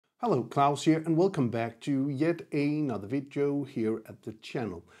Hello, Klaus here, and welcome back to yet another video here at the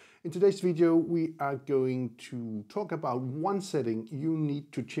channel. In today's video, we are going to talk about one setting you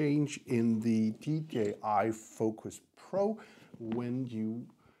need to change in the DJI FOCUS Pro when you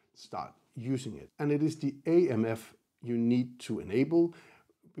start using it. And it is the AMF you need to enable,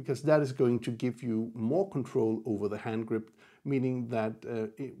 because that is going to give you more control over the hand grip, meaning that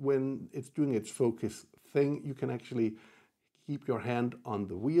when it's doing its focus thing, you can actually keep your hand on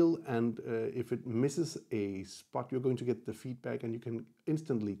the wheel, and if it misses a spot, you're going to get the feedback and you can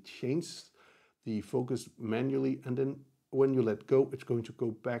instantly change the focus manually, and then when you let go, it's going to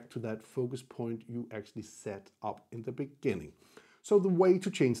go back to that focus point you actually set up in the beginning. So the way to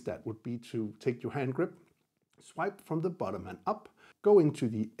change that would be to take your hand grip, swipe from the bottom and up, go into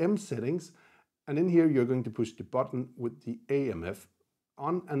the M settings, and in here you're going to push the button with the AMF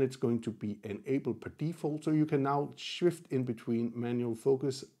on, and it's going to be enabled per default, so you can now shift in between manual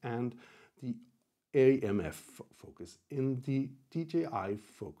focus and the AMF focus in the DJI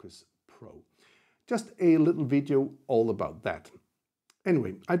FOCUS Pro. Just a little video all about that.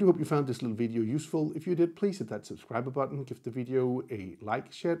 Anyway, I do hope you found this little video useful. If you did, please hit that subscribe button, give the video a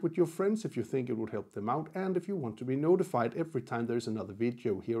like, share it with your friends if you think it would help them out, and if you want to be notified every time there's another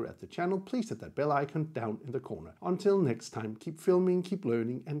video here at the channel, please hit that bell icon down in the corner. Until next time, keep filming, keep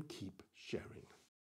learning, and keep sharing.